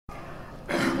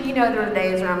you know, there are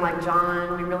days where I'm like,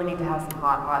 John, we really need to have some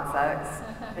hot sex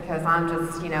because I'm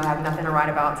just, you know, have nothing to write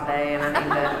about today, and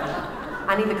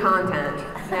I need the content.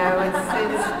 You know,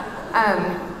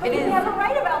 But you never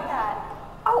write about that.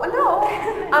 Oh no,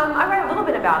 I write a little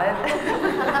bit about it,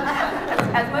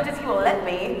 as much as he will let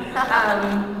me.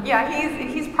 Yeah,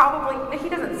 he's probably, he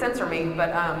doesn't censor me, but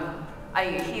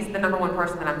he's the #1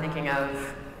 person that I'm thinking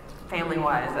of,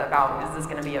 family-wise, about is this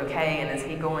going to be okay, and is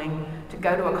he going to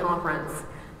go to a conference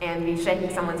and be shaking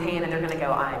someone's hand and they're going to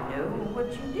go, I know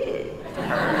what you did to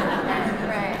her.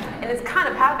 Right. And it's kind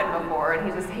of happened before,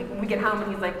 and we get home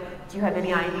and he's like, do you have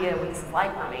any idea what this is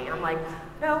like for me? And I'm like,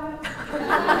 no,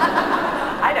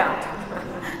 I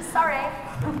don't. Sorry.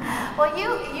 Well,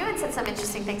 you had said some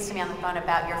interesting things to me on the phone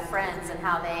about your friends and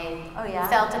how they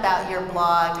felt about your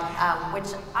blog,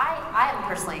 which I haven't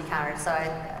personally encountered, so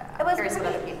I'm curious what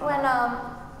other people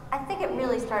know. I think it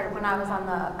really started when I was on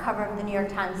the cover of the New York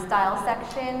Times style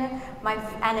section,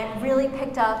 and it really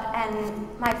picked up, and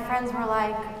my friends were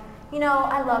like, you know,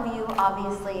 I love you,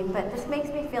 obviously, but this makes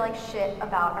me feel like shit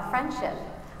about our friendship.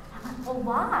 I'm like, well,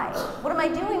 why? What am I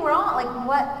doing wrong? Like,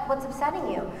 what's upsetting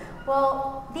you?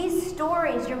 Well, these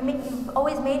stories, you've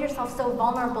always made yourself so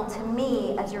vulnerable to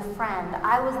me as your friend.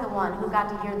 I was the one who got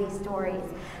to hear these stories.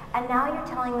 And now you're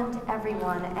telling them to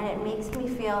everyone, and it makes me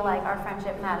feel like our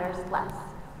friendship matters less.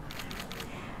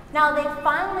 Now they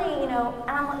finally, you know,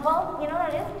 and I'm like, well, you know,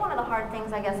 that is one of the hard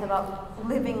things, I guess, about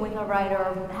living with a writer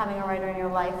or having a writer in your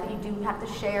life, that you do have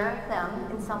to share them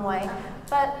in some way.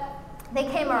 But they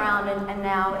came around, and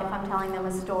now if I'm telling them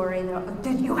a story, they're like,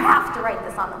 dude, you have to write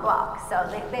this on the blog. So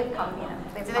they've come, you know.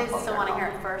 Do they still want to hear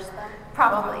it first, then?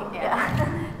 Probably,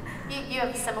 yeah. You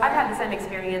have similar? I've had the same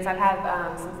experience. I've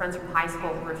had some friends from high school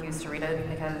who refuse to read it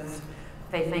because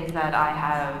they think that I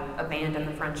have abandoned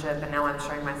the friendship and now I'm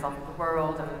sharing myself with the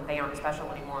world and they aren't special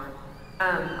anymore.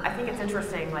 I think it's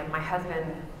interesting, like my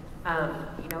husband,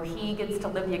 you know, he gets to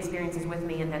live the experiences with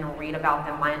me and then read about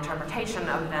them, my interpretation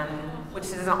of them, which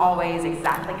isn't always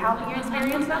exactly how he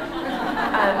experienced them.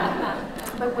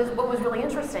 But what was really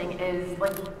interesting is,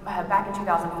 like, back in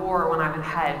 2004 when I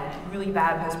had really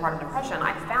bad postpartum depression,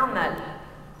 I found that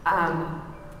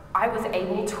I was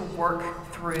able to work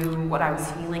through what I was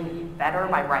feeling better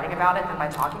by writing about it than by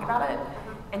talking about it.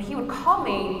 And he would call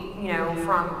me, you know,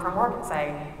 from work and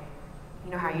say,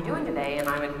 you know, how are you doing today? And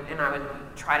I would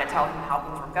try to tell him how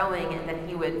things were going, and then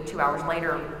he would 2 hours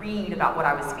later read about what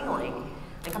I was feeling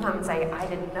and come home and say, I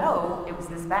didn't know it was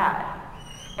this bad.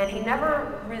 And he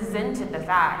never resented the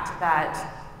fact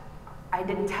that I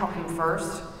didn't tell him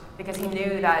first, because he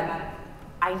knew that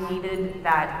I needed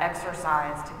that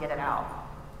exercise to get it out.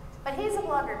 But he's a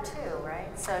blogger too,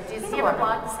 right? So do you ever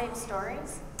blog the same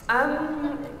stories?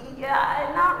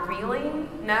 Yeah, not really.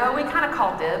 No, we kind of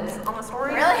call dibs on the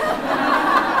stories. Really?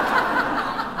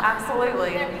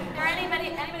 Absolutely. There anybody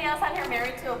else out here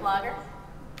married to a blogger?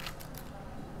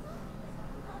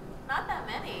 Not that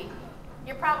many.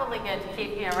 You're probably good to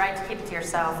keep, you know, right, to keep it to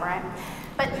yourself, right?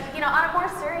 But, you know, on a more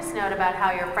serious note about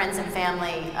how your friends and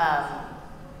family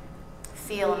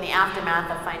feel in the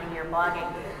aftermath of finding your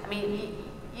blogging, I mean,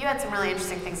 you had some really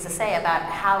interesting things to say about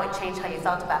how it changed how you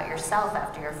felt about yourself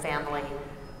after your family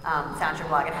found your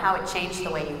blog, and how it changed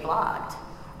the way you blogged.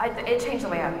 It changed the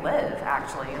way I live,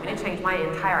 actually. I mean, it changed my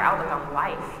entire outlook on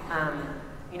life.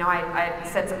 You know, I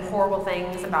said some horrible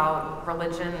things about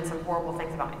religion and some horrible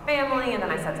things about my family, and then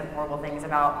I said some horrible things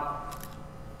about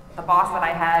the boss that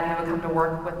I had who would come to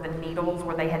work with the needles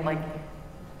where they had, like,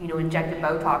 you know, injected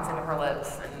Botox into her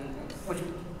lips, and which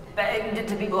begged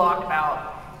to be blogged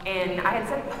about. And I had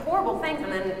said horrible things,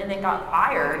 and then got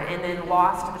fired, and then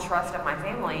lost the trust of my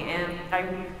family. And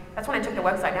that's when I took the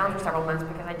website down for several months,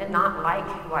 because I did not like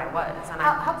who I was. And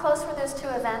how close were those two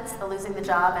events, the losing the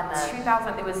job and the...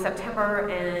 2000, it was September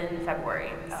and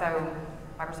February, so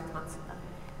 5 or 6 months.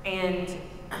 And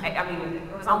I mean,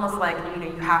 it was almost like, you know,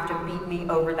 you have to beat me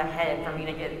over the head for me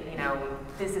to get, you know,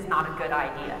 this is not a good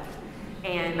idea.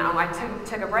 And I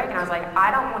took a break, and I was like,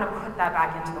 I don't want to put that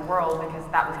back into the world, because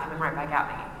that was coming right back at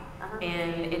me.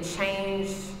 And it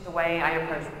changed the way I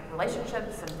approach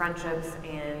relationships and friendships,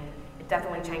 and it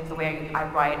definitely changed the way I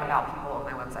write about people on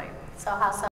my website. So how so?